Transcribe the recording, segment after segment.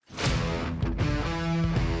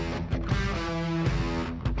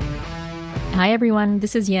Hi everyone,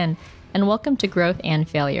 this is Yin, and welcome to Growth and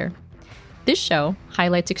Failure. This show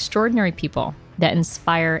highlights extraordinary people that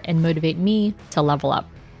inspire and motivate me to level up.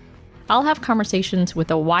 I'll have conversations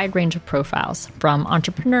with a wide range of profiles, from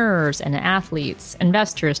entrepreneurs and athletes,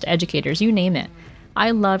 investors to educators, you name it.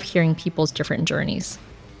 I love hearing people's different journeys.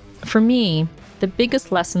 For me, the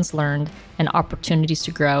biggest lessons learned and opportunities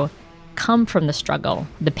to grow come from the struggle,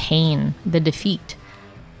 the pain, the defeat.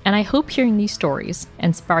 And I hope hearing these stories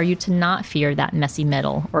inspire you to not fear that messy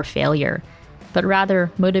middle or failure, but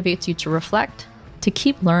rather motivates you to reflect, to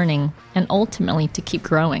keep learning, and ultimately to keep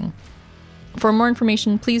growing. For more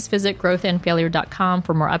information, please visit growthandfailure.com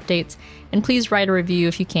for more updates, and please write a review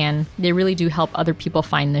if you can. They really do help other people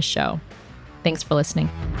find this show. Thanks for listening.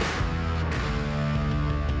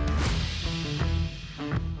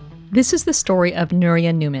 This is the story of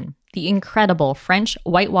Nouria Newman, the incredible French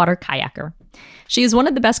whitewater kayaker. She is one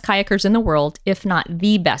of the best kayakers in the world, if not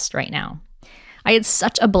the best right now. I had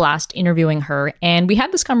such a blast interviewing her, and we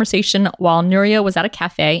had this conversation while Nouria was at a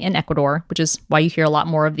cafe in Ecuador, which is why you hear a lot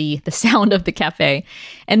more of the sound of the cafe.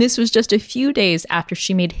 And this was just a few days after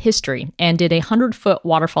she made history and did a 100-foot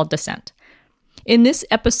waterfall descent. In this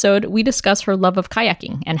episode, we discuss her love of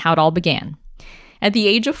kayaking and how it all began. At the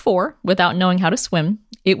age of 4, without knowing how to swim,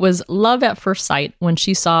 it was love at first sight when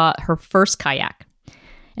she saw her first kayak.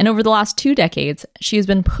 And over the last 2 decades, she has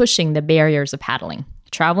been pushing the barriers of paddling,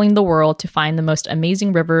 traveling the world to find the most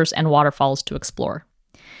amazing rivers and waterfalls to explore.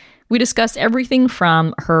 We discuss everything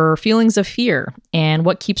from her feelings of fear and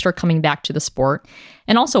what keeps her coming back to the sport,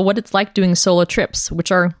 and also what it's like doing solo trips,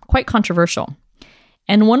 which are quite controversial.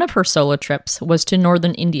 And one of her solo trips was to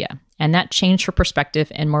northern India, and that changed her perspective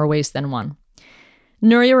in more ways than one.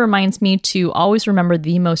 Nouria reminds me to always remember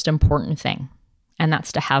the most important thing, and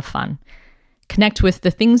that's to have fun. Connect with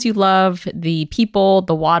the things you love, the people,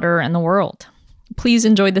 the water, and the world. Please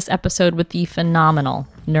enjoy this episode with the phenomenal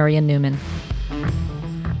Nouria Newman.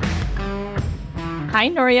 Hi,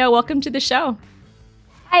 Nouria. Welcome to the show.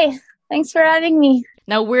 Hi. Thanks for having me.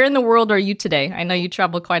 Now, where in the world are you today? I know you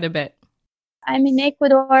travel quite a bit. I'm in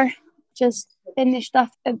Ecuador. Just finished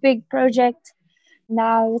off a big project.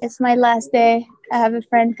 Now it's my last day. I have a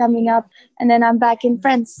friend coming up, and then I'm back in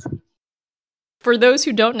France. For those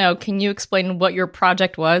who don't know, can you explain what your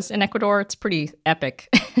project was in Ecuador? It's pretty epic.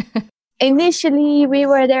 Initially, we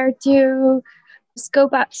were there to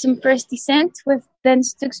scope out some first descent with Ben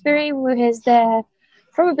Stuxbury, who is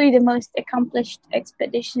probably the most accomplished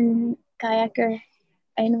expedition kayaker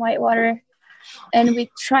in whitewater. And we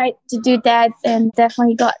tried to do that and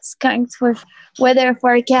definitely got skunked with weather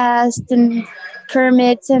forecast and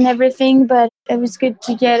permits and everything. But it was good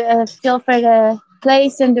to get a feel for the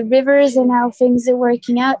place and the rivers and how things are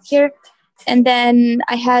working out here. And then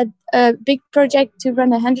I had a big project to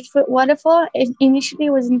run a 100-foot waterfall. It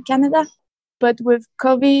initially was in Canada, but with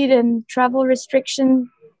COVID and travel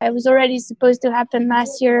restriction, it was already supposed to happen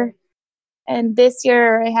last year. And this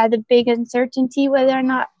year I had a big uncertainty whether or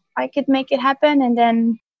not I could make it happen. And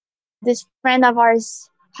then this friend of ours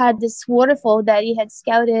had this waterfall that he had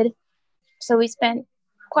scouted. So we spent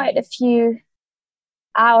quite a few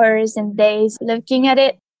hours and days looking at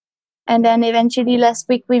it. And then eventually last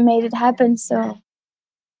week we made it happen. So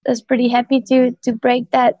I was pretty happy to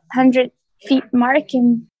break that 100 feet mark.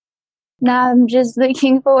 And now I'm just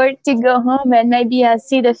looking forward to go home and maybe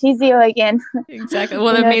see the physio again. Exactly.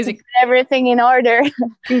 Well, amazing. Everything in order.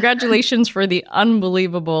 Congratulations for the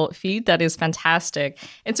unbelievable feat. That is fantastic.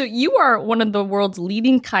 And so you are one of the world's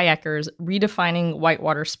leading kayakers redefining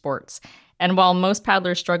whitewater sports. And while most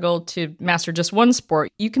paddlers struggle to master just one sport,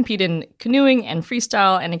 you compete in canoeing and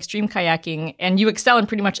freestyle and extreme kayaking, and you excel in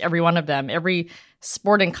pretty much every one of them. Every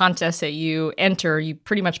sport and contest that you enter, you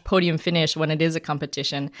pretty much podium finish when it is a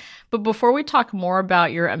competition. But before we talk more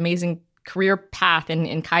about your amazing career path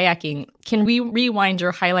in kayaking, can we rewind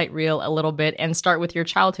your highlight reel a little bit and start with your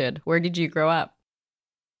childhood? Where did you grow up?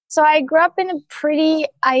 So I grew up in a pretty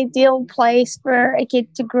ideal place for a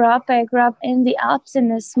kid to grow up. I grew up in the Alps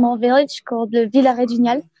in a small village called Le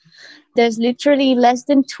Villaret-du-Niel. There's literally less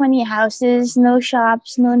than 20 houses, no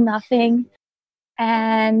shops, no nothing.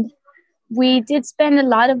 And we did spend a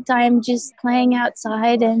lot of time just playing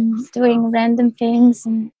outside and doing random things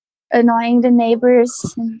and annoying the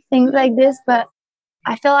neighbors and things like this. But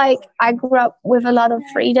I feel like I grew up with a lot of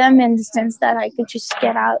freedom in the sense that I could just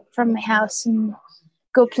get out from my house and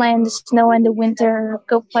go play in the snow in the winter,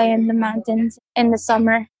 go play in the mountains in the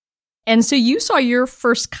summer. And so you saw your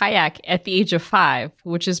first kayak at the age of 5,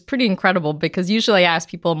 which is pretty incredible because usually I ask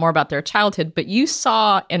people more about their childhood, but you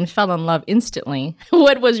saw and fell in love instantly.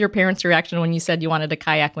 What was your parents' reaction when you said you wanted to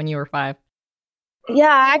kayak when you were 5? Yeah,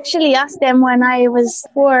 I actually asked them when I was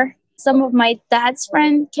 4 Some of my dad's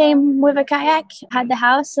friend came with a kayak, had the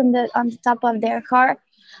house on the top of their car.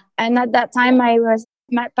 And at that time,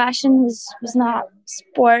 my passion was not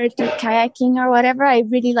sport or kayaking or whatever. I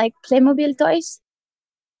really like Playmobil toys.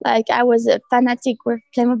 Like I was a fanatic with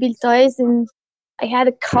Playmobil toys, and I had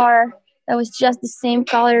a car that was just the same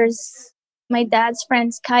color as my dad's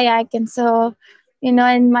friend's kayak. And so, in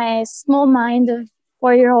my small mind of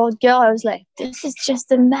 4-year-old girl, I was like, this is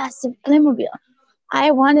just a massive Playmobil.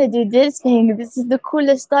 I want to do this thing. This is the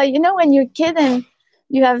coolest toy. When you're a kid and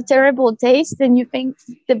you have terrible taste and you think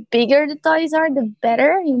the bigger the toys are, the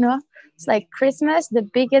better, It's like Christmas, the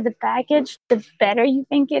bigger the package, the better you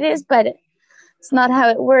think it is. But it's not how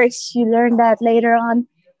it works. You learn that later on.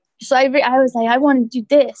 So I was like, I want to do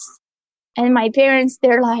this. And my parents,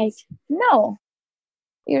 they're like, no,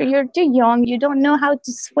 you're too young. You don't know how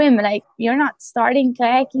to swim. Like, you're not starting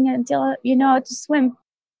kayaking until you know how to swim.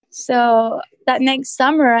 So that next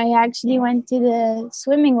summer, I actually went to the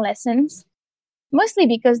swimming lessons, mostly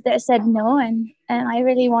because they said no. And I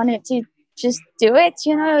really wanted to just do it.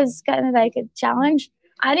 It was kind of like a challenge.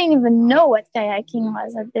 I didn't even know what kayaking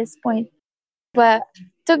was at this point. But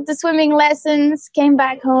took the swimming lessons, came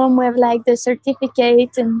back home with like the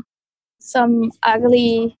certificate and some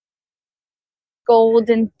ugly gold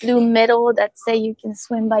and blue medal that say you can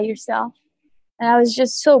swim by yourself. And I was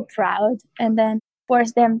just so proud. And then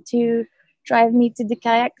forced them to drive me to the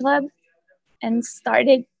kayak club and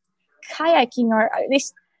started kayaking, or at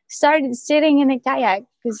least started sitting in a kayak,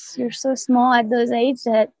 because you're so small at those age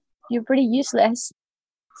that you're pretty useless.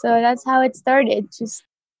 So that's how it started. Just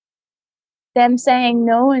them saying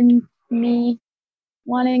no and me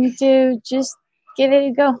wanting to just give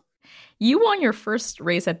it a go. You won your first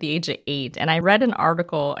race at the age of 8, and I read an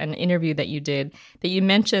article, an interview that you did, that you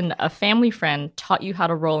mentioned a family friend taught you how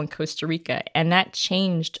to roll in Costa Rica, and that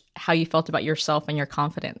changed how you felt about yourself and your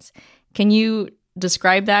confidence. Can you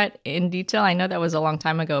describe that in detail? I know that was a long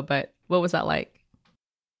time ago, but what was that like?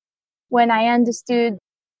 When I understood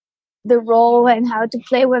the roll and how to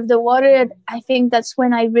play with the water, I think that's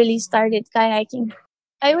when I really started kayaking.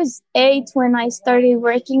 I was 8 when I started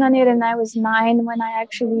working on it, and I was 9 when I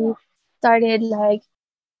actually started like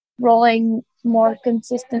rolling more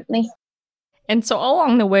consistently. And so all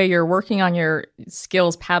along the way, you're working on your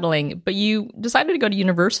skills paddling, but you decided to go to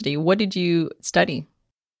university. What did you study?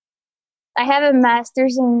 I have a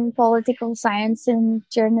master's in political science and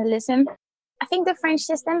journalism. I think the French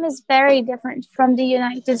system is very different from the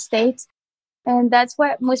United States. And that's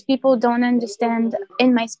what most people don't understand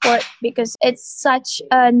in my sport, because it's such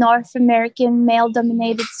a North American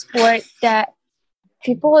male-dominated sport that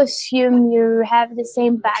people assume you have the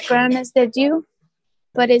same background as they do.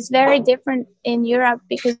 But it's very different in Europe,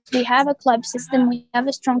 because we have a club system, we have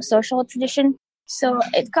a strong social tradition. So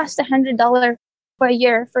it costs $100 for a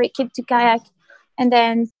year for a kid to kayak. And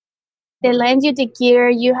then they lend you the gear,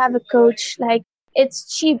 you have a coach. Like,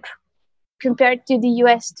 it's cheap compared to the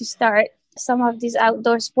US to start some of these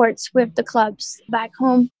outdoor sports with the clubs back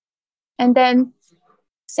home. And then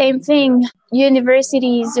same thing,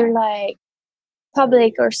 universities are like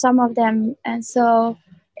public, or some of them, and so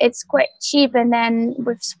it's quite cheap. And then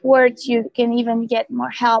with sports you can even get more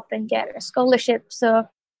help and get a scholarship. So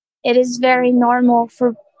it is very normal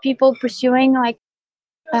for people pursuing like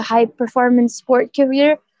a high performance sport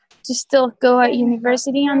career to still go at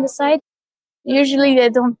university on the side. Usually they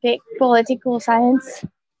don't pick political science,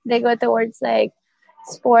 they go towards like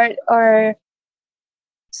sport or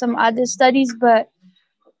some other studies. But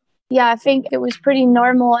yeah, I think it was pretty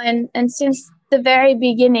normal. And since the very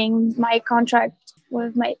beginning, my contract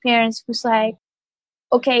with my parents was like,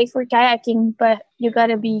 okay, for kayaking, but you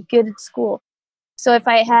gotta be good at school. So if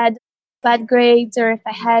I had bad grades, or if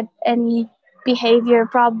I had any behavior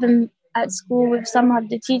problem at school with some of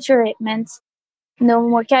the teacher, it meant no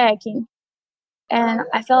more kayaking. And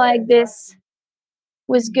I felt like this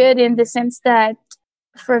was good in the sense that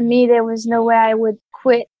for me, there was no way I would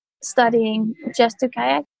quit studying just to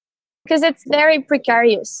kayak, because it's very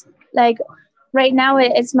precarious. Like right now,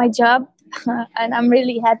 it's my job and I'm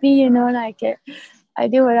really happy, like I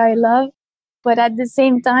do what I love. But at the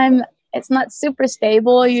same time, it's not super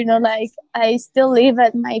stable, like I still live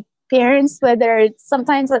at my parents, whether it's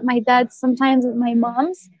sometimes at my dad's, sometimes at my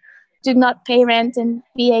mom's, do not pay rent and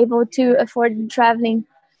be able to afford traveling.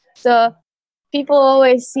 So people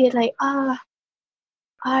always see it like,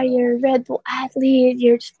 you're a Red Bull athlete,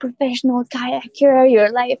 you're a professional kayaker, your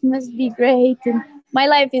life must be great. And my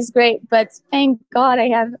life is great, but thank God I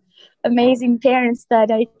have amazing parents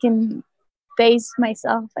that I can base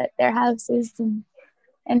myself at their houses and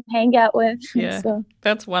hang out with. Yeah, So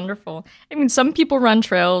that's wonderful. I mean, some people run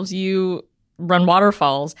trails, you run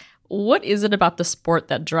waterfalls. What is it about the sport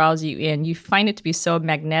that draws you in? You find it to be so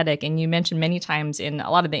magnetic, and you mentioned many times in a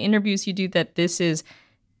lot of the interviews you do that this is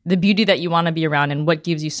the beauty that you want to be around and what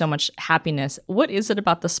gives you so much happiness. What is it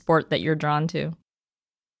about the sport that you're drawn to?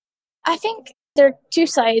 I think there are two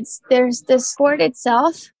sides. There's the sport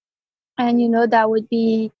itself, and that would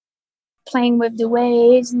be playing with the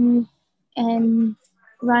waves and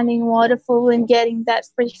running waterfall and getting that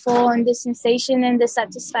free fall and the sensation and the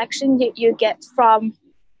satisfaction you get from,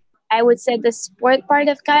 I would say, the sport part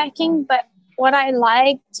of kayaking. But what I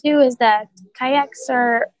like too is that kayaks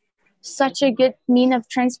are such a good mean of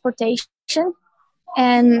transportation,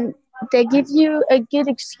 and they give you a good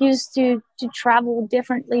excuse to travel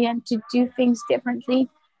differently and to do things differently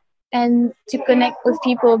and to connect with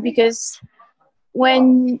people, because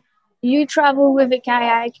when you travel with a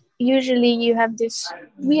kayak, usually you have this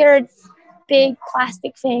weird big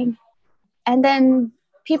plastic thing, and then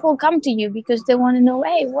people come to you because they want to know,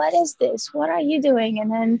 hey, what is this? What are you doing?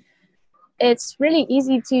 And then it's really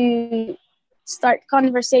easy to start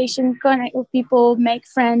conversation, connect with people, make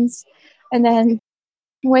friends. And then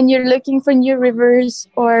when you're looking for new rivers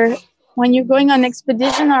or when you're going on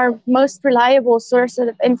expedition, our most reliable source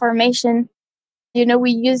of information,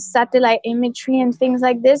 we use satellite imagery and things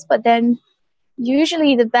like this, but then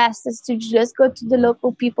usually the best is to just go to the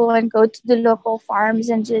local people and go to the local farms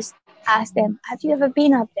and just ask them, have you ever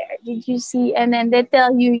been up there? Did you see? And then they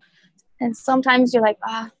tell you, and sometimes you're like,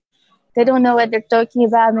 they don't know what they're talking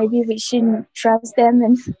about. Maybe we shouldn't trust them.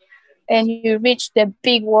 And you reach the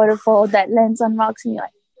big waterfall that lands on rocks and you're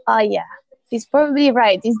like, oh yeah, he's probably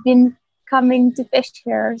right. He's been coming to fish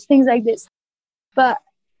here, things like this. But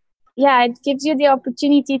yeah, it gives you the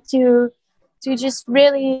opportunity to just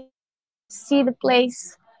really see the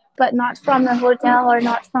place, but not from a hotel or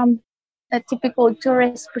not from a typical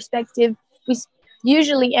tourist perspective. We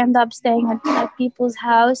usually end up staying at people's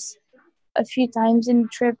house a few times in the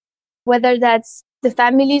trip, whether that's the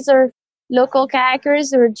families or local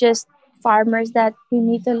kayakers or just farmers that we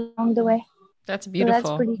meet along the way. That's beautiful. So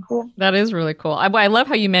that's pretty cool. That is really cool. I love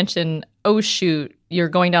how you mentioned, oh, shoot, you're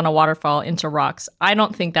going down a waterfall into rocks. I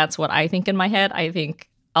don't think that's what I think in my head. I think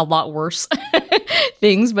a lot worse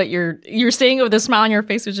things, but you're saying it with a smile on your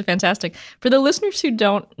face, which is fantastic. For the listeners who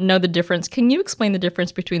don't know the difference, can you explain the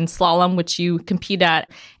difference between slalom, which you compete at,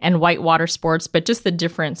 and whitewater sports, but just the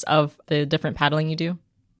difference of the different paddling you do?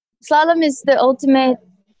 Slalom is the ultimate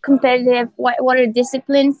competitive whitewater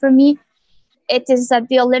discipline for me. It is at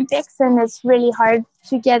the Olympics, and it's really hard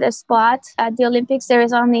to get a spot at the Olympics. There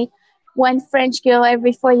is only one French girl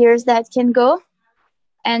every 4 years that can go.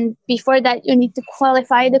 And before that, you need to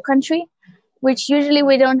qualify the country, which usually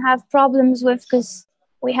we don't have problems with because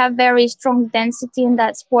we have very strong density in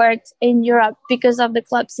that sport in Europe because of the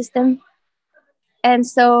club system. And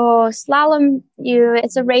so slalom,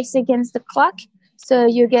 it's a race against the clock. So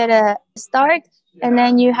you get a start and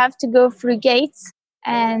then you have to go through gates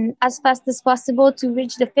and as fast as possible to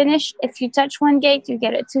reach the finish. If you touch one gate, you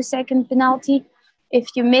get a 2-second penalty. If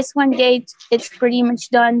you miss one gate, it's pretty much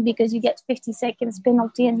done because you get 50 seconds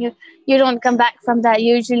penalty and you don't come back from that.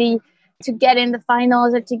 Usually to get in the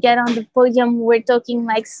finals or to get on the podium, we're talking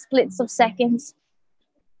like splits of seconds.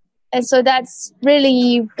 And so that's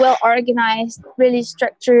really well organized, really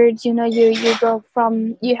structured. You go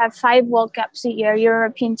from, you have 5 World Cups a year,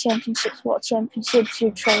 European Championships, World Championships,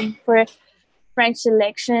 you train for French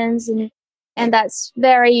selections, and that's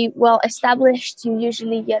very well established. You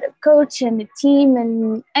usually get a coach and a team,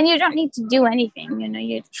 and you don't need to do anything.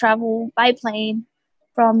 You travel by plane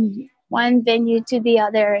from one venue to the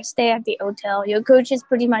other, stay at the hotel. Your coach is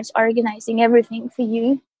pretty much organizing everything for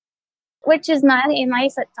you, which is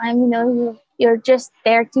nice at times. You're just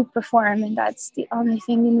there to perform, and that's the only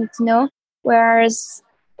thing you need to know. Whereas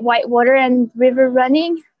whitewater and river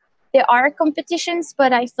running, there are competitions,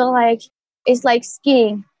 but I feel like it's like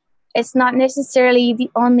skiing. It's not necessarily the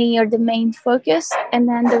only or the main focus, and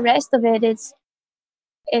then the rest of it,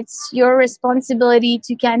 it's your responsibility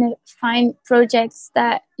to kind of find projects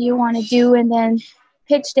that you want to do and then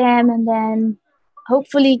pitch them and then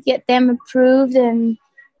hopefully get them approved, and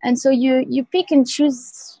so you pick and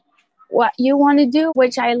choose what you want to do,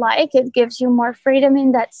 which I like. It gives you more freedom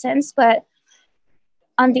in that sense. But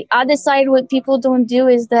on the other side, what people don't do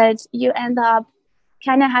is that you end up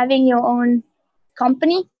kind of having your own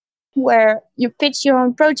company where you pitch your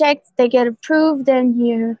own project, they get approved, and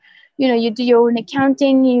you do your own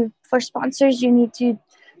accounting. For sponsors, you need to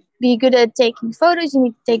be good at taking photos, you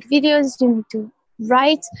need to take videos, you need to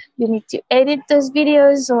write, you need to edit those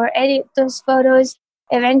videos or edit those photos.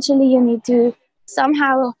 Eventually, you need to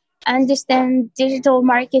somehow understand digital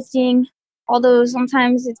marketing, although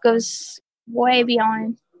sometimes it goes way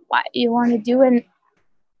beyond what you want to do. And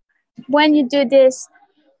when you do this,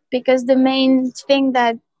 because the main thing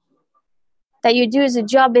that you do as a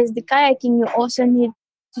job is the kayaking, you also need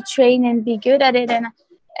to train and be good at it. And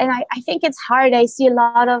I think it's hard. I see a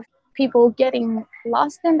lot of people getting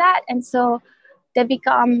lost in that, and so they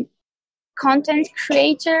become content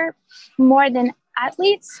creator more than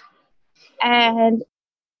athletes. And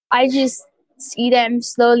I just see them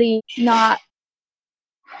slowly not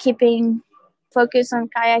keeping focus on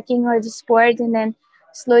kayaking or the sport, and then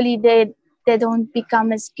slowly they don't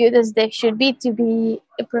become as good as they should be to be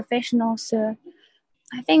a professional. So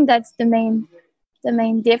I think that's the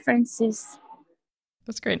main differences.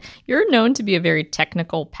 That's great. You're known to be a very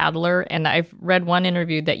technical paddler, and I've read one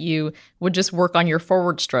interview that you would just work on your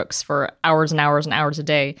forward strokes for hours and hours and hours a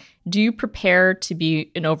day. Do you prepare to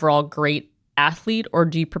be an overall great athlete, or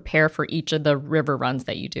do you prepare for each of the river runs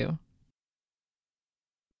that you do?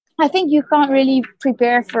 I think you can't really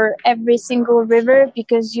prepare for every single river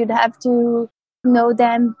because you'd have to know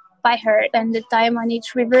them by heart and the time on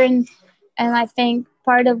each river. And I think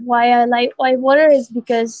part of why I like whitewater is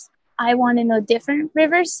because I want to know different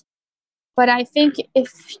rivers. But I think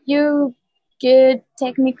if you're good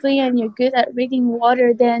technically and you're good at reading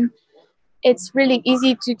water, then it's really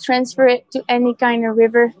easy to transfer it to any kind of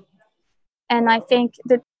river. And I think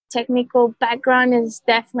the technical background is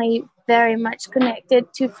definitely very much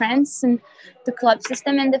connected to France and the club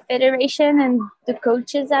system and the federation and the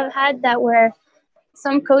coaches I've had that were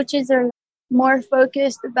some coaches are more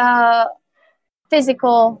focused about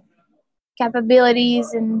physical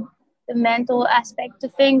capabilities and the mental aspect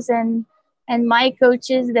of things, and my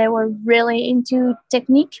coaches, they were really into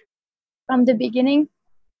technique from the beginning,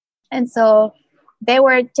 and so they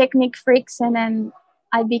were technique freaks, and then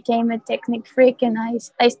I became a technique freak, and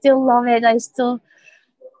I still love it. I still,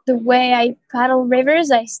 the way I paddle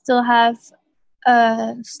rivers, I still have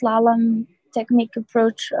a slalom technique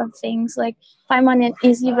approach of things. Like if I'm on an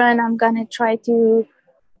easy run, I'm gonna try to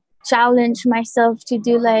challenge myself to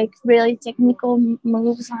do like really technical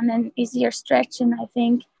moves on an easier stretch. And I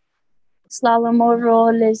think slalom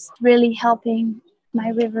overall is really helping my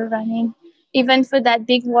river running. Even for that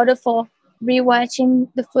big waterfall, rewatching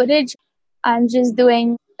the footage, I'm just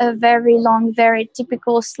doing a very long, very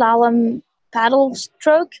typical slalom paddle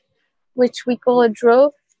stroke, which we call a draw,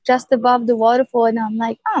 just above the waterfall. And I'm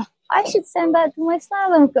like, oh, I should send that to my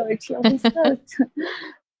slalom coach. He'll be stoked.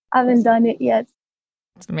 I haven't done it yet.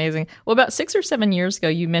 It's amazing. Well, about 6 or 7 years ago,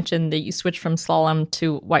 you mentioned that you switched from slalom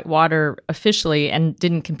to whitewater officially and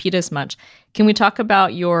didn't compete as much. Can we talk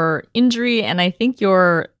about your injury and I think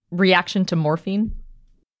your reaction to morphine?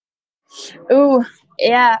 Oh,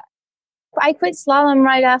 yeah. I quit slalom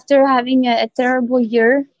right after having a terrible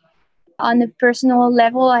year. On a personal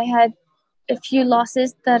level, I had a few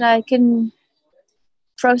losses that I couldn't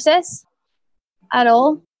process at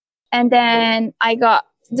all. And then I got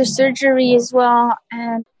the surgery as well.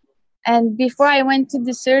 And before I went to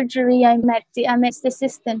the surgery, I met the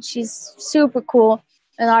assistant. She's super cool.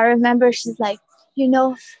 And I remember she's like,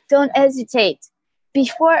 don't hesitate.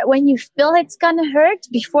 When you feel it's gonna hurt,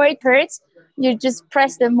 before it hurts, you just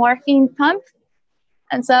press the morphine pump.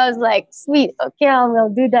 And so I was like, sweet, okay, I will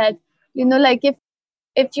do that. Like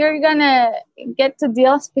if you're gonna get to the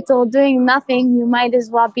hospital doing nothing, you might as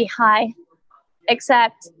well be high.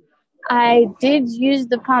 Except I did use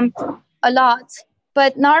the pump a lot,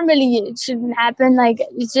 but normally it shouldn't happen. Like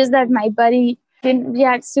it's just that my body didn't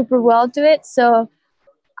react super well to it. So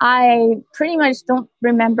I pretty much don't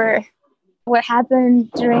remember what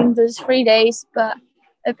happened during those 3 days, but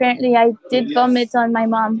apparently I did vomit on my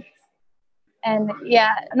mom. And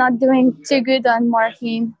yeah, not doing too good on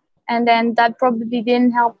morphine. And then that probably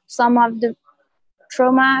didn't help some of the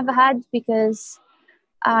trauma I've had because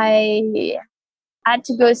I had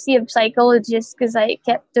to go see a psychologist because I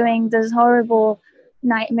kept doing those horrible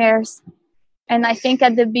nightmares. And I think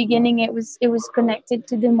at the beginning it was connected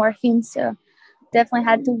to the morphine, so definitely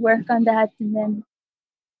had to work on that. And then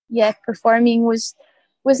yeah, performing was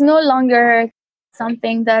no longer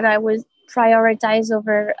something that I would prioritize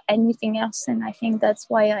over anything else. And I think that's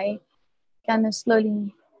why I kind of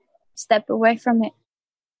slowly step away from it.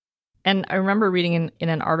 And I remember reading in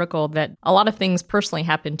an article that a lot of things personally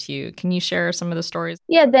happened to you. Can you share some of the stories?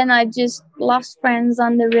 Yeah, then I just lost friends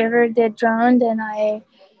on the river. They drowned, and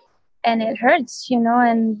it hurts,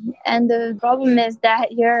 and the problem is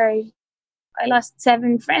that year I lost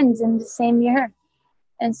 7 friends in the same year.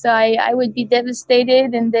 And so I would be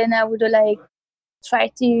devastated, and then I would like try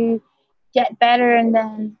to get better, and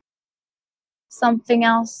then something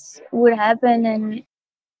else would happen.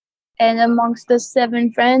 And amongst the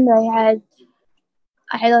 7 friends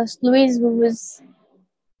I lost Louise, who was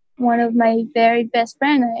one of my very best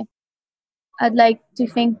friends. I'd like to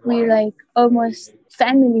think we like almost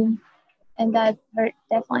family, and that hurt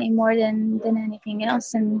definitely more than anything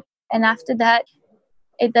else. And after that,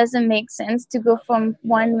 it doesn't make sense to go from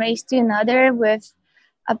one race to another with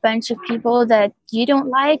a bunch of people that you don't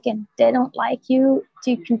like and they don't like you,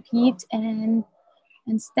 to compete and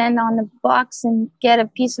stand on a box and get a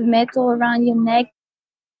piece of metal around your neck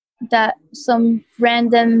that some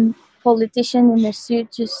random politician in a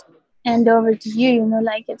suit just hand over to you.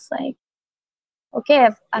 Like, it's like, okay,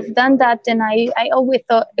 I've done that, and I always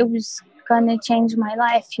thought it was gonna change my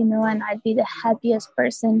life, and I'd be the happiest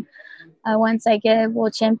person once I get a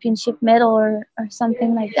world championship medal or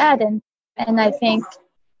something like that. And I think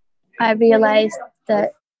I realized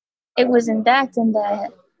that it wasn't that, and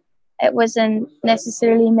that it wasn't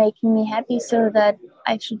necessarily making me happy, so that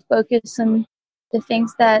I should focus on the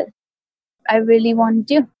things that I really want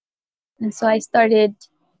to do. And so I started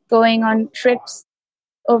going on trips,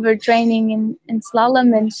 overtraining in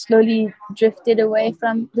slalom, and slowly drifted away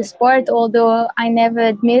from the sport, although I never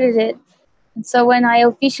admitted it. And so when I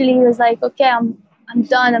officially was like, okay, I'm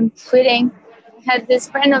done, I'm quitting, I had this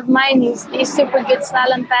friend of mine, he's super good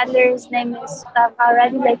slalom paddler, his name is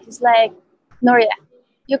already, like, he's like, Nouria,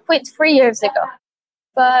 you quit 3 years ago.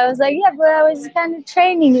 But I was like, yeah, but I was kind of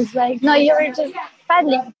training. He's like, no, you were just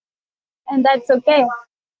paddling, and that's okay.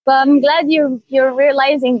 But I'm glad you're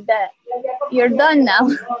realizing that you're done now.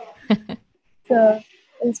 So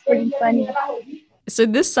it's pretty funny. So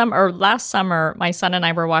this summer or last summer, my son and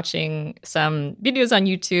I were watching some videos on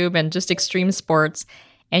YouTube and just extreme sports.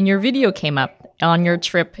 And your video came up on your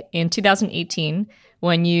trip in 2018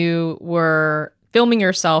 when you were filming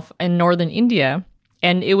yourself in northern India.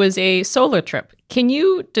 And it was a solo trip. Can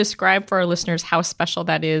you describe for our listeners how special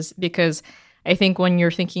that is? Because I think when you're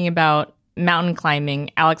thinking about mountain climbing,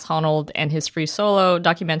 Alex Honnold and his Free Solo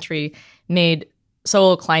documentary made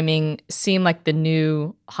solo climbing seem like the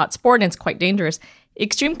new hot sport, and it's quite dangerous.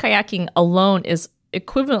 Extreme kayaking alone is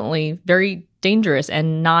equivalently very dangerous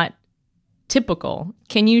and not typical.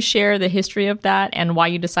 Can you share the history of that and why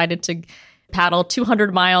you decided to paddle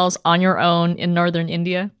 200 miles on your own in northern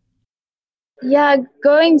India? Yeah,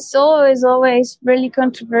 going solo is always really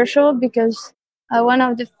controversial because one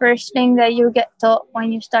of the first things that you get taught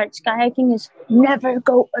when you start kayaking is never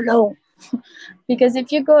go alone. Because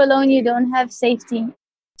if you go alone, you don't have safety.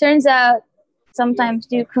 Turns out, sometimes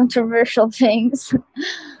do controversial things.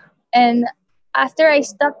 And after I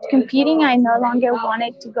stopped competing, I no longer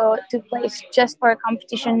wanted to go to a place just for a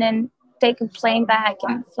competition and take a plane back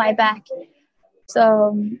and fly back.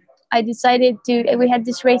 So I decided we had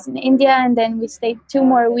this race in India, and then we stayed 2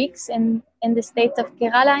 more weeks in the state of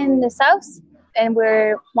Kerala in the south. And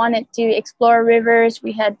we wanted to explore rivers.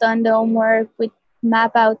 We had done the homework, we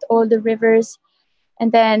map out all the rivers.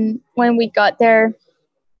 And then when we got there,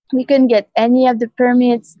 we couldn't get any of the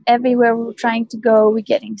permits. Everywhere we were trying to go, we're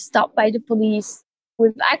getting stopped by the police.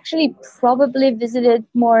 We've actually probably visited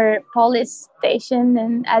more police station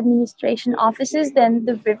and administration offices than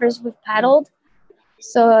the rivers we've paddled.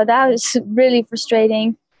 So that was really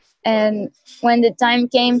frustrating. And when the time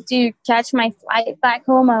came to catch my flight back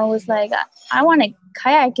home, I was like, I want to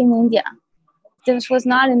kayak in India. This was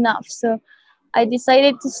not enough. So I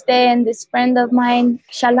decided to stay, and this friend of mine,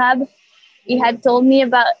 Shalab, he had told me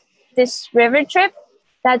about this river trip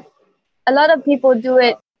that a lot of people do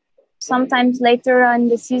it sometimes later on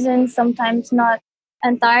the season, sometimes not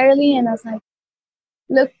entirely. And I was like,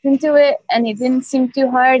 looked into it, and it didn't seem too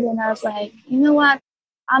hard. And I was like, you know what?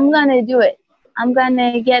 I'm going to do it. I'm going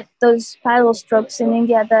to get those paddle strokes in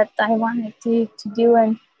India that I wanted to do.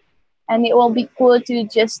 And it will be cool to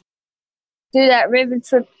just do that river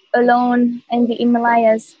trip alone in the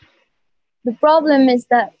Himalayas. The problem is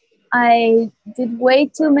that I did way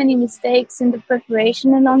too many mistakes in the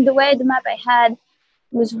preparation along the way. The map I had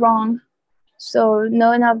was wrong. So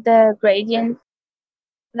none of the gradient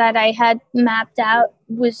that I had mapped out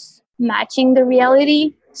was matching the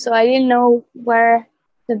reality. So I didn't know where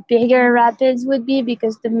the bigger rapids would be,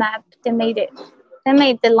 because the map, they made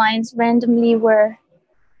the lines randomly where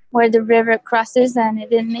the river crosses, and it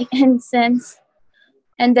didn't make any sense.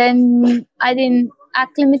 And then I didn't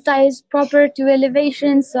acclimatize proper to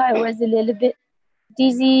elevation, so I was a little bit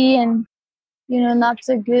dizzy and not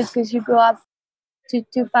so good, because you go up to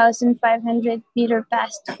 2,500 meter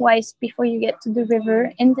pass twice before you get to the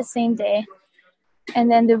river in the same day. And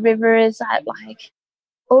then the river is at like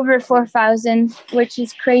over 4,000, which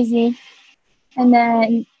is crazy. And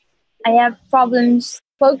then I have problems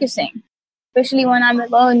focusing, especially when I'm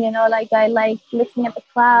alone. Like, I like looking at the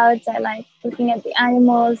clouds, I like looking at the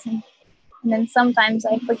animals, and then sometimes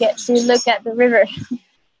I forget to look at the river.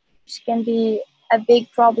 which can be a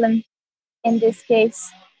big problem in this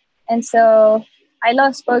case. And so I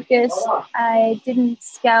lost focus. I didn't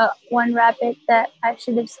scout one rapid that I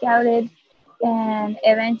should have scouted. And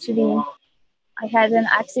eventually I had an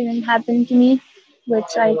accident happen to me,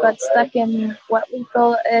 which I got stuck in what we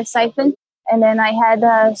call a siphon. And then I had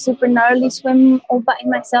a super gnarly swim all by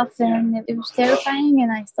myself, and it was terrifying.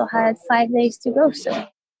 And I still had 5 days to go. So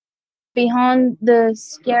beyond the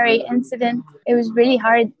scary incident, it was really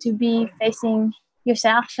hard to be facing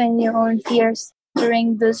yourself and your own fears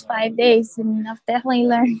during those 5 days. And I've definitely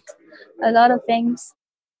learned a lot of things.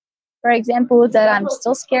 For example, that I'm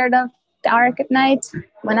still scared of dark at night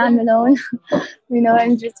when I'm alone,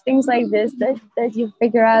 and just things like this that you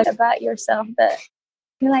figure out about yourself, that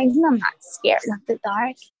you're like, no, I'm not scared of the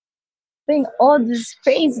dark. Doing all this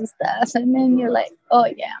crazy stuff, and then you're like, oh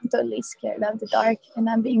yeah, I'm totally scared of the dark and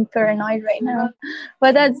I'm being paranoid right now.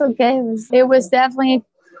 But that's okay. It was definitely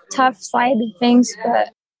a tough side of things,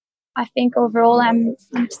 but I think overall I'm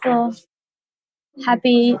still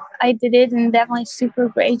happy I did it, and definitely super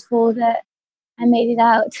grateful that I made it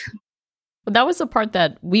out. Well, that was the part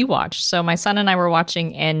that we watched. So my son and I were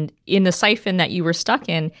watching, and in the siphon that you were stuck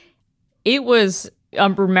in, it was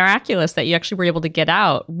miraculous that you actually were able to get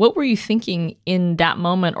out. What were you thinking in that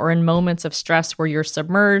moment, or in moments of stress where you're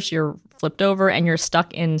submerged, you're flipped over, and you're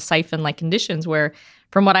stuck in siphon-like conditions where,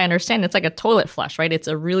 from what I understand, it's like a toilet flush, right? It's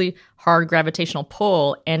a really hard gravitational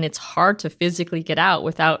pull, and it's hard to physically get out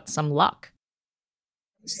without some luck.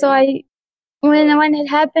 So when it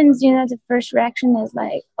happens, the first reaction is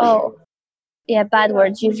like, oh, yeah, bad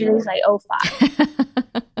words. Usually it's like, oh, fuck.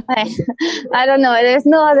 I don't know. There's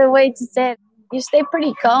no other way to say it. You stay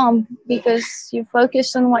pretty calm because you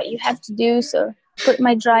focus on what you have to do. So put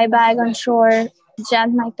my dry bag on shore,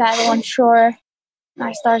 jammed my paddle on shore.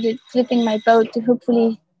 I started flipping my boat to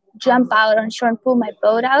hopefully jump out on shore and pull my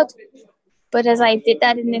boat out. But as I did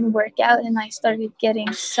that, it didn't work out, and I started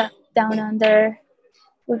getting sucked down under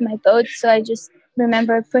with my boat. So I just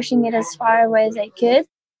remember pushing it as far away as I could,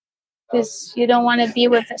 because you don't want to be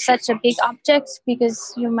with such a big object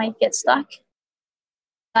because you might get stuck.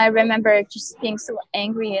 I remember just being so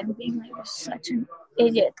angry and being like, you're such an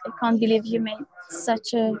idiot. I can't believe you made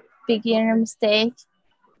such a beginner mistake.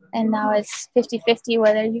 And now it's 50-50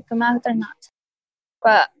 whether you come out or not.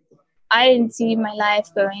 But I didn't see my life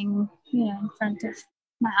going, in front of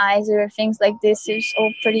my eyes or things like this. It was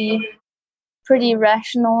all pretty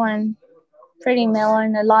rational and pretty mellow,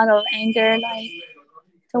 and a lot of anger,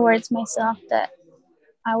 towards myself, that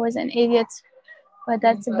I was an idiot. But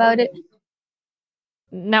that's about it.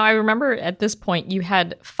 Now, I remember at this point, you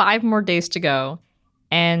had 5 more days to go.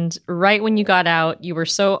 And right when you got out, you were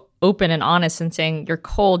so open and honest and saying you're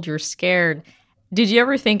cold, you're scared. Did you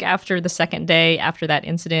ever think after the second day, after that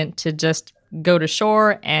incident, to just go to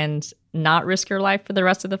shore and not risk your life for the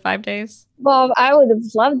rest of the 5 days? Well, I would have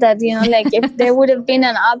loved that, if there would have been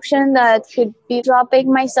an option that could be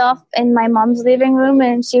dropping myself in my mom's living room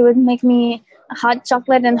and she would make me a hot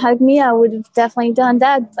chocolate and hug me, I would have definitely done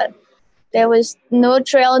that. But there was no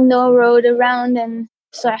trail, no road around, and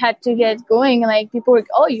so I had to get going. People were like,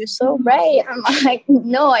 oh, you're so brave. I'm like,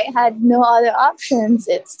 no, I had no other options.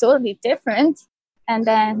 It's totally different. And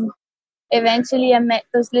then eventually I met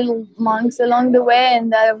those little monks along the way,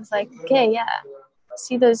 and I was like, okay, yeah,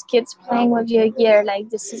 see those kids playing with your gear.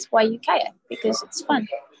 This is why you kayak, because it's fun.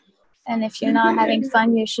 And if you're not having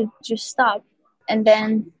fun, you should just stop. And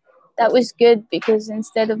then that was good, because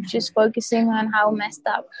instead of just focusing on how messed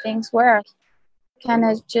up things were, kind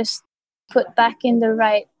of just put back in the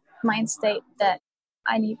right mind state that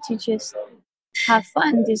I need to just have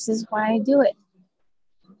fun. This is why I do it.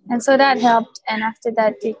 And so that helped. And after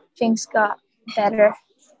that, things got better,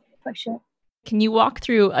 for sure. Can you walk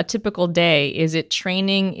through a typical day? Is it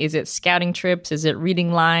training? Is it scouting trips? Is it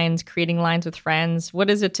reading lines, creating lines with friends? What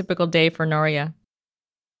is a typical day for Nouria?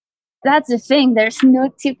 That's the thing. There's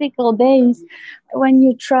no typical days. When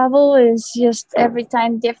you travel, it's just every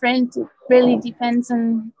time different. It really depends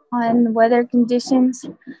on weather conditions.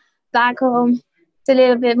 Back home, it's a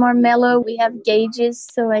little bit more mellow. We have gauges,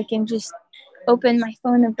 so I can just open my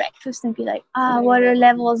phone at breakfast and be like, water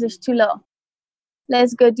levels is too low.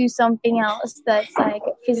 Let's go do something else that's like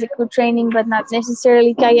physical training, but not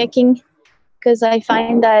necessarily kayaking, because I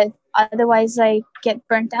find that otherwise I get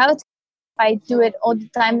burnt out. If I do it all the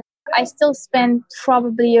time, I still spend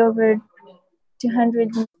probably over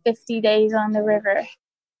 250 days on the river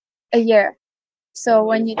a year. So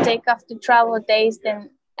when you take off the travel days,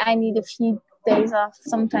 then I need a few days off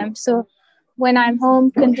sometimes. So when I'm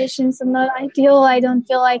home, conditions are not ideal. I don't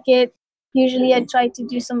feel like it. Usually I try to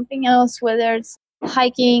do something else, whether it's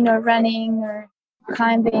hiking or running or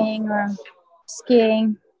climbing or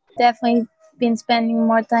skiing. Definitely been spending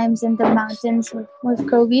more times in the mountains with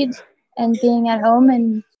COVID and being at home,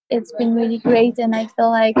 and it's been really great. And I feel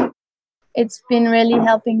like it's been really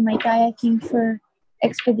helping my kayaking for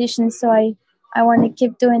expeditions. So I want to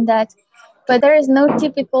keep doing that. But there is no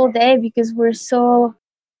typical day because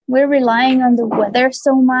we're relying on the weather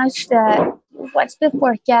so much that what's the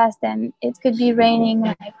forecast, and it could be raining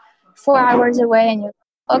like 4 hours away, and you're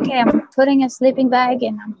okay, I'm putting a sleeping bag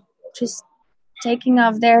and I'm just taking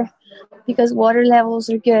off there because water levels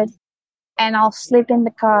are good, and I'll sleep in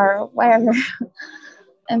the car or wherever.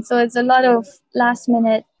 And so it's a lot of last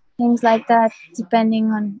minute things like that,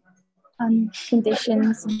 depending on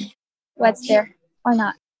conditions and what's there or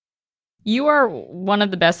not. You are one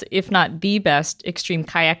of the best, if not the best, extreme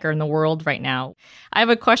kayaker in the world right now. I have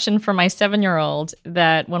a question for my 7-year-old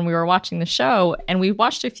that when we were watching the show, and we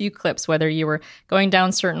watched a few clips, whether you were going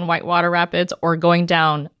down certain whitewater rapids or going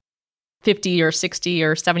down 50 or 60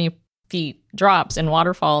 or 70 feet drops and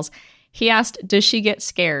waterfalls, he asked, does she get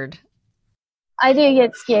scared? I do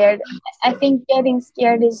get scared. I think getting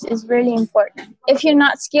scared is really important. If you're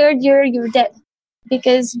not scared, you're dead.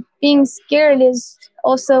 Because being scared is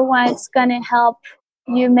also what's gonna help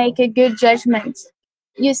you make a good judgment.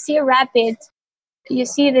 You see a rapid, you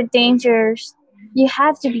see the dangers, you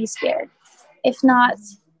have to be scared. If not,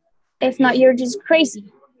 you're just crazy.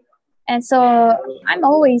 And so I'm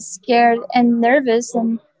always scared and nervous,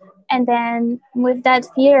 and then with that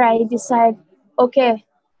fear I decide, okay,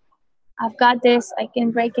 I've got this, I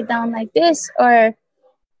can break it down like this. Or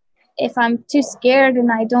if I'm too scared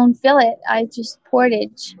and I don't feel it, I just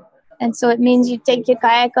portage. And so it means you take your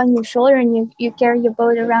kayak on your shoulder and you carry your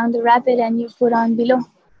boat around the rapid and you put on below.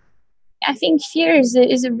 I think fear is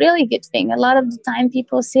a really good thing. A lot of the time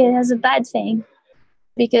people see it as a bad thing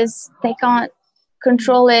because they can't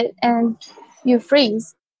control it and you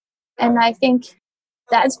freeze. And I think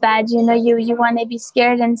that's bad. You want to be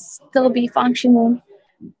scared and still be functioning,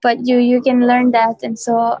 but you can learn that. And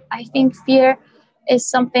so I think fear is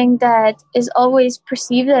something that is always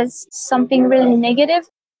perceived as something really negative,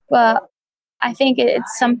 but I think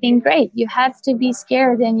it's something great. You have to be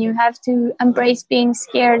scared and you have to embrace being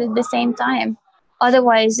scared at the same time.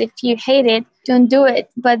 Otherwise, if you hate it, don't do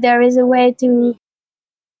it. But there is a way to,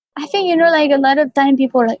 I think, like a lot of time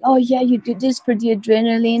people are like, oh yeah, you do this for the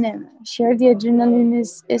adrenaline, and sure, the adrenaline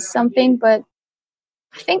is something, but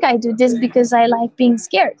I think I do this because I like being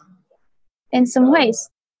scared in some ways.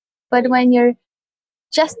 But when you're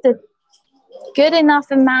just a good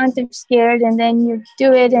enough amount of scared and then you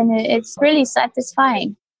do it, and it's really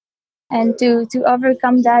satisfying. And to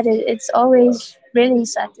overcome that, it's always really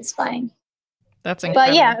satisfying. That's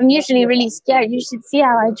incredible. But yeah, I'm usually really scared. You should see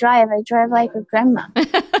how I drive. I drive like a grandma.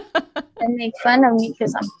 They make fun of me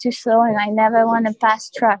because I'm too slow and I never want to pass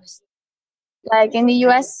trucks. Like in the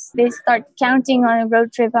US, they start counting on a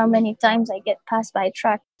road trip how many times I get passed by a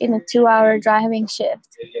truck in a 2-hour driving shift.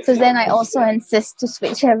 So then I also insist to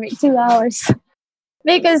switch every 2 hours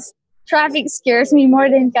because traffic scares me more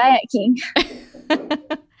than kayaking.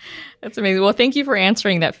 That's amazing. Well, thank you for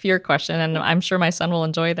answering that fear question, and I'm sure my son will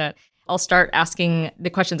enjoy that. I'll start asking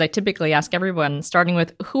the questions I typically ask everyone, starting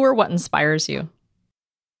with who or what inspires you?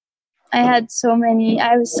 I had so many.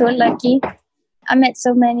 I was so lucky. I met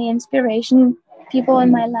so many inspiration people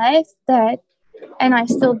in my life and I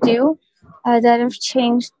still do, that have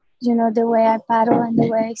changed, the way I paddle and the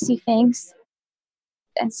way I see things.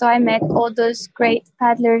 And so I met all those great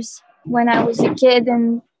paddlers when I was a kid,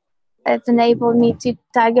 and it enabled me to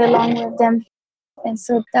tag along with them. And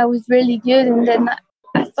so that was really good. And then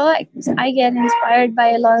I feel like I get inspired by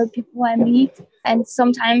a lot of people I meet. And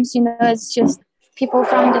sometimes, it's just people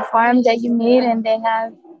from the farm that you meet, and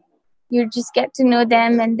you just get to know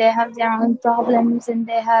them, and they have their own problems and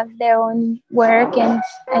they have their own work,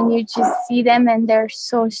 and you just see them and they're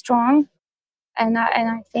so strong. And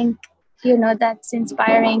I think, that's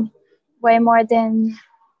inspiring way more than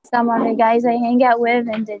some other guys I hang out with,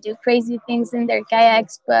 and they do crazy things in their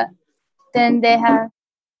kayaks, but then they have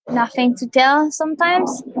nothing to tell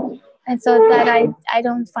sometimes. And so that I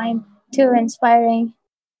don't find too inspiring.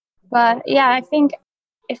 But yeah, I think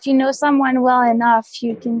if you know someone well enough,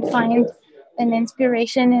 you can find an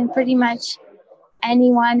inspiration in pretty much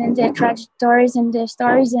anyone and their trajectories and their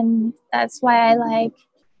stories. And that's why I like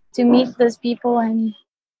to meet those people. And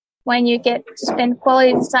when you get to spend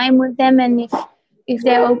quality time with them, and if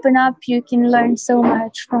they open up, you can learn so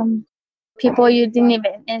much from people you didn't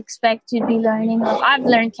even expect to be learning of. I've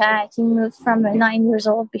learned kayaking from 9 years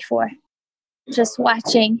old before, just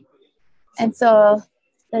watching. And so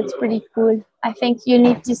that's pretty cool. I think you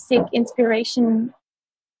need to seek inspiration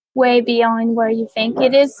way beyond where you think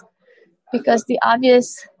it is, because the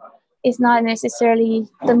obvious is not necessarily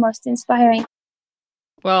the most inspiring.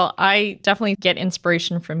 Well, I definitely get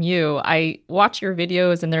inspiration from you. I watch your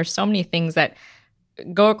videos and there's so many things that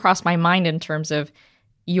go across my mind in terms of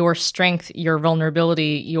your strength, your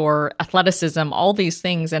vulnerability, your athleticism, all these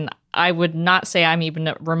things. And I would not say I'm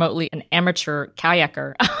even remotely an amateur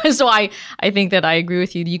kayaker. So I think that I agree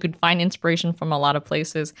with you. You could find inspiration from a lot of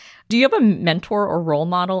places. Do you have a mentor or role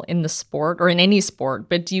model in the sport or in any sport?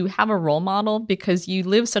 But do you have a role model? Because you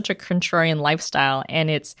live such a contrarian lifestyle and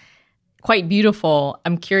it's quite beautiful.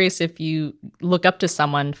 I'm curious if you look up to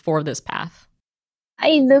someone for this path.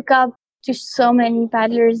 I look up to so many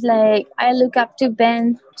paddlers. Like, I look up to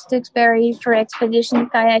Ben Stooksbury for expedition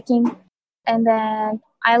kayaking. And then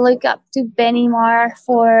I look up to Benny Marr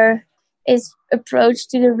for his approach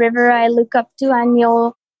to the river. I look up to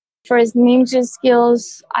Anil for his ninja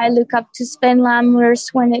skills. I look up to Sven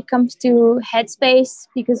Lammers when it comes to headspace,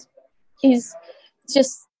 because he's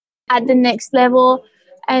just at the next level.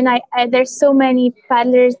 And I there's so many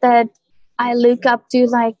paddlers that I look up to,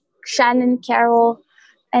 like Shannon Carroll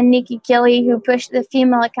and Nikki Kelly, who pushed the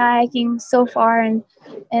female kayaking so far, and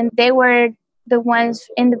they were the ones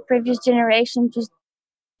in the previous generation just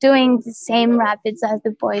doing the same rapids as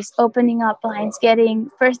the boys, opening up lines, getting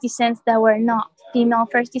first descents that were not female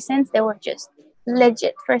first descents, they were just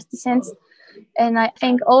legit first descents. And I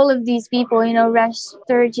think all of these people, Rush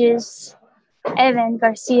Sturgis, Evan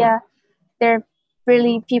Garcia, they're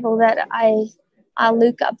really people that I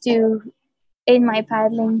look up to in my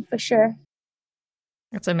paddling for sure.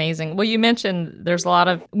 That's amazing. Well, you mentioned there's a lot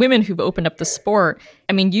of women who've opened up the sport.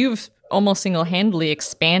 I mean, you've almost single-handedly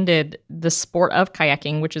expanded the sport of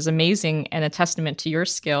kayaking, which is amazing and a testament to your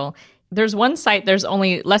skill. There's one site, there's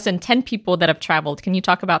only less than 10 people that have traveled. Can you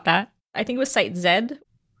talk about that? I think it was Site Z.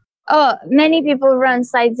 Oh, many people run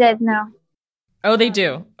Site Z now. Oh, they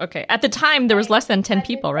do? Okay. At the time, there was less than 10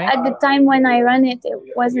 people, right? At the time when I ran it, it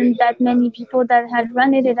wasn't that many people that had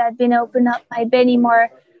run it. It had been opened up by Benny Moore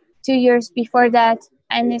 2 years before that.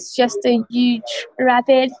 And it's just a huge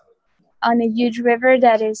rapid on a huge river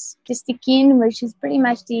that is Kayaking, which is pretty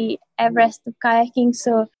much the Everest of kayaking.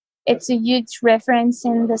 So it's a huge reference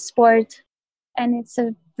in the sport. And it's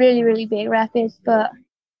a really, really big rapid. But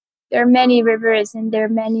there are many rivers and there are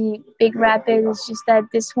many big rapids. It's just that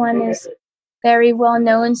this one is very well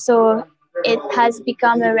known. So it has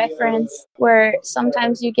become a reference where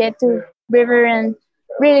sometimes you get to river and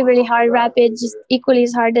really, really hard rapids, just equally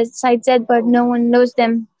as hard as Site Z, but no one knows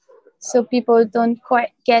them. So people don't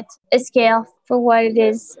quite get a scale for what it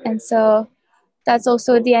is. And so that's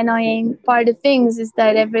also the annoying part of things, is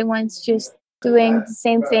that everyone's just doing the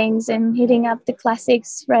same things and hitting up the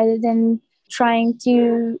classics rather than trying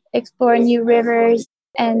to explore new rivers.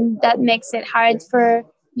 And that makes it hard for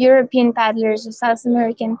European paddlers or South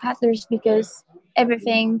American paddlers, because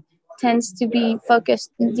everything tends to be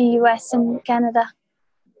focused in the US and Canada,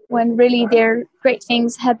 when really there are great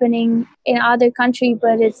things happening in other countries,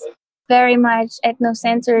 but it's very much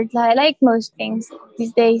ethnocentered, like most things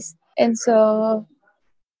these days. And so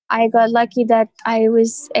I got lucky that I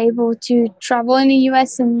was able to travel in the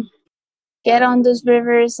US and get on those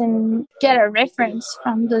rivers and get a reference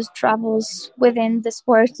from those travels within the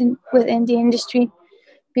sport and within the industry,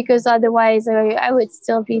 because otherwise I would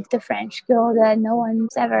still be the French girl that no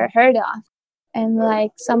one's ever heard of. And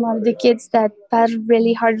like some of the kids that paddle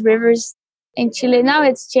really hard rivers in Chile. Now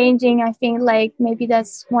it's changing. I think like maybe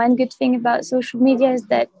that's one good thing about social media, is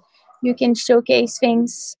that you can showcase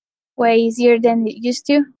things way easier than it used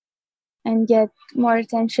to and get more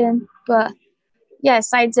attention. But yeah,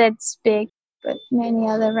 Site Z's big, but many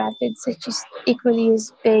other rapids are just equally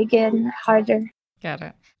as big and harder. Got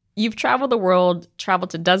it. You've traveled the world,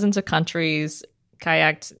 traveled to dozens of countries,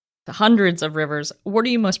 kayaked hundreds of rivers. What are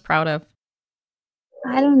you most proud of?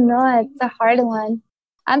 I don't know. It's a hard one.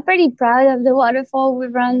 I'm pretty proud of the waterfall we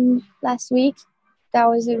ran last week. That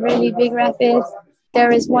was a really big rapid. There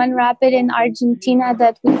was one rapid in Argentina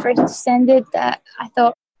that we first descended that I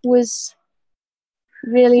thought was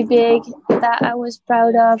really big, that I was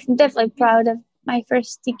proud of. I'm definitely proud of my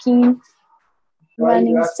first Kayaking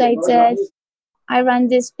running Site Z. I ran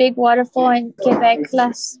this big waterfall in Quebec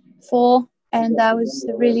last fall, and that was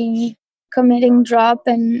a really committing drop,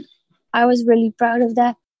 and I was really proud of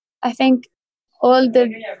that. I think all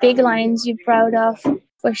the big lines you're proud of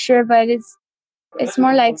for sure, but it's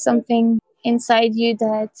more like something inside you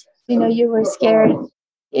that you were scared.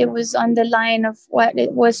 It was on the line of what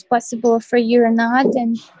it was possible for you or not,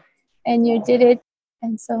 and you did it,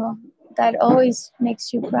 and so that always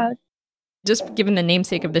makes you proud. Just given the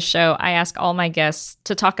namesake of the show, I ask all my guests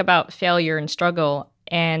to talk about failure and struggle.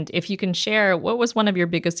 And if you can share, what was one of your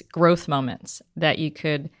biggest growth moments that you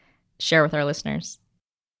could share with our listeners?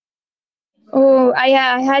 Oh,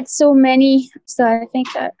 I had so many. So I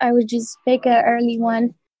think that I would just pick an early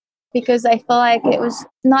one because I feel like it was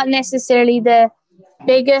not necessarily the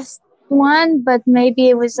biggest one, but maybe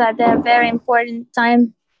it was at a very important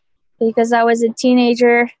time because I was a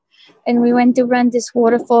teenager and we went to run this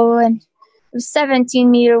waterfall, and it was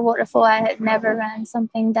 17-meter waterfall. I had never ran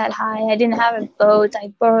something that high. I didn't have a boat.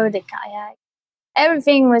 I borrowed a kayak.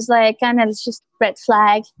 Everything was like kind of just red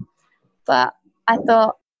flag, but I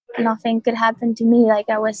thought nothing could happen to me. Like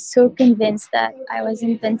I was so convinced that I was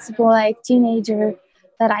invincible, like teenager,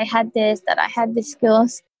 that I had this, that I had the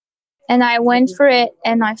skills. And I went for it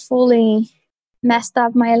and I fully messed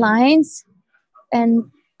up my lines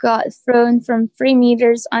and got thrown from 3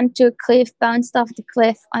 meters onto a cliff, bounced off the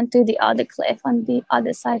cliff onto the other cliff on the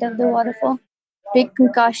other side of the waterfall. Big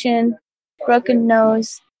concussion, broken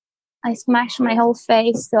nose. I smashed my whole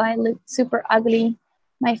face, so I looked super ugly.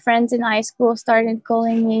 My friends in high school started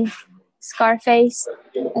calling me Scarface,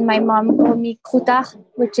 and my mom called me Kuta,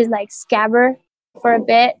 which is like scabber, for a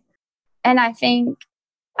bit. And I think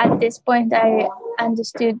at this point, I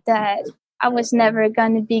understood that I was never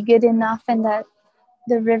going to be good enough and that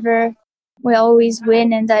the river will always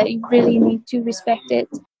win and that you really need to respect it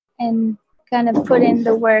and kind of put in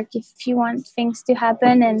the work if you want things to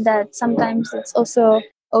happen, and that sometimes it's also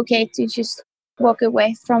okay to just walk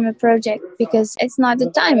away from a project because it's not the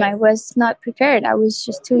time. I was not prepared. I was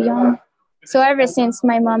just too young. So ever since,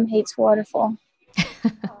 my mom hates waterfall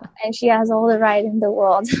and she has all the right in the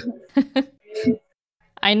world.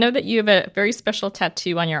 I know that you have a very special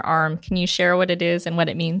tattoo on your arm. Can you share what it is and what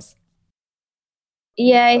it means?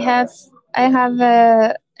 Yeah, I have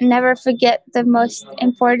a never forget the most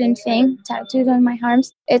important thing tattooed on my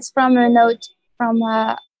arms. It's from a note from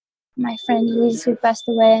my friend Louise who passed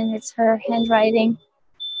away, and it's her handwriting.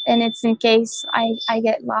 And it's in case I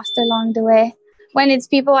get lost along the way. When it's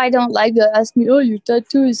people I don't like that ask me, oh, your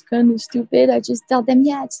tattoo is kind of stupid, I just tell them,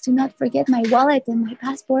 yeah, it's to not forget my wallet and my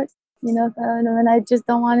passport. And I just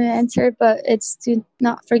don't want to answer, but it's to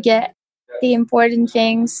not forget the important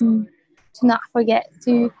things and to not forget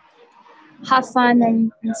to have fun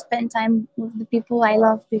and spend time with the people I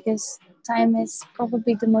love, because time is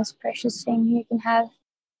probably the most precious thing you can have.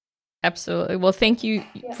 Absolutely. Well, thank you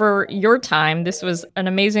for your time. This was an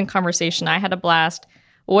amazing conversation. I had a blast.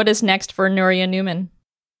 What is next for Nouria Newman?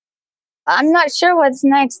 I'm not sure what's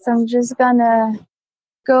next. I'm just gonna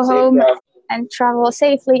go home and travel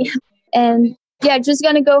safely. And yeah, just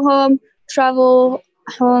gonna go home, travel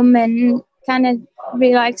home, and kind of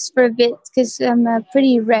relax for a bit because I'm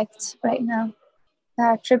pretty wrecked right now.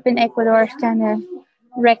 That trip in Ecuador kind of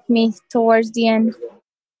wrecked me towards the end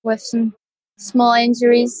with some small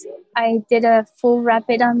injuries. I did a full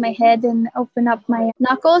rapid on my head and opened up my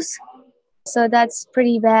knuckles. So that's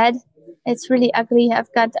pretty bad. It's really ugly.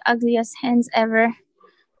 I've got the ugliest hands ever.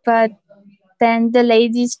 But then the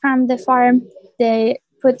ladies from the farm, they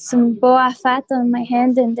put some boa fat on my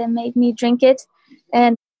hand and they made me drink it.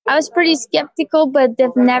 And I was pretty skeptical, but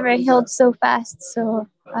they've never healed so fast. So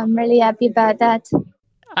I'm really happy about that.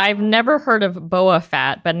 I've never heard of boa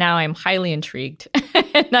fat, but now I'm highly intrigued.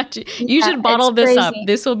 You Yeah, should bottle this up. crazy.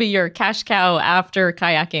 This will be your cash cow after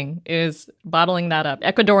kayaking, is bottling that up.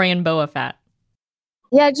 Ecuadorian boa fat.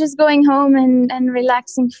 Yeah, just going home and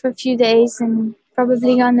relaxing for a few days, and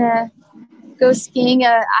probably gonna go skiing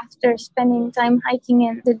after spending time hiking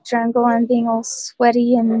in the jungle and being all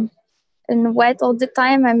sweaty and wet all the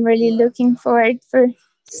time. I'm really looking forward for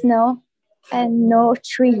snow and no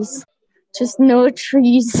trees. Just no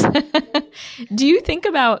trees. Do you think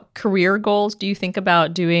about career goals? Do you think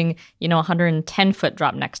about doing, 110-foot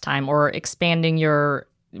drop next time or expanding your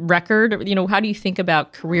record? How do you think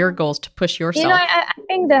about career goals to push yourself? I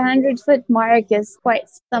think the 100-foot mark is quite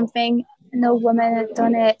something. No woman has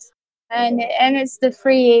done it. And it's the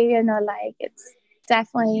free, like it's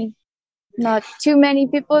definitely not too many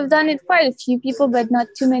people have done it. Quite a few people, but not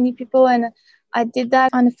too many people. And I did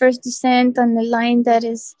that on the first descent on the line that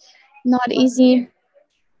is not easy.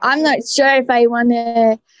 I'm not sure if I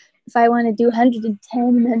wanna do 110,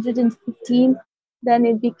 115, then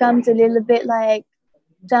it becomes a little bit like,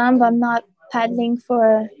 damn, I'm not paddling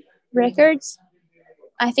for records.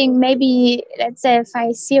 I think maybe, let's say, if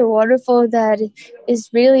I see a waterfall that is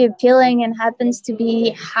really appealing and happens to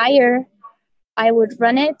be higher, I would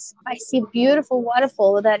run it. I see a beautiful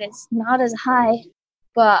waterfall that is not as high,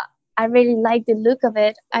 but I really like the look of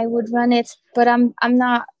it, I would run it. But I'm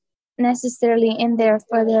not necessarily in there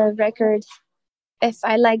for the record. If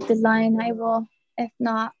I like the line, I will. If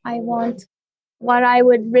not, I won't. what I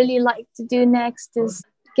would really like to do next is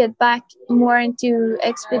get back more into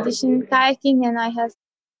expedition kayaking, and I have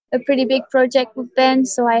a pretty big project with Ben,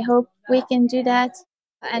 so I hope we can do that.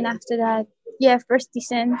 And after that, yeah, first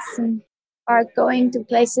descents and are going to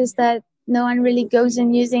places that no one really goes,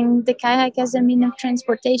 and using the kayak as a mean of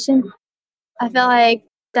transportation. I feel like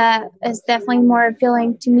that is definitely more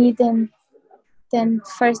appealing to me than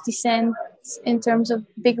first descent in terms of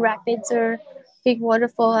big rapids or big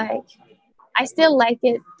waterfall. Like, I still like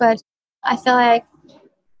it, but I feel like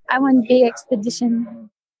I want big expedition,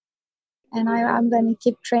 and I'm going to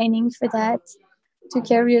keep training for that to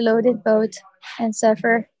carry a loaded boat and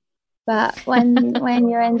suffer. But when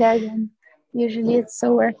you're in there, then usually it's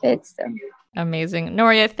so worth it. So Amazing.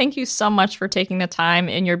 Nouria, thank you so much for taking the time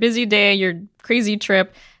in your busy day, your crazy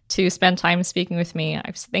trip, to spend time speaking with me.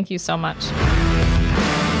 Thank you so much.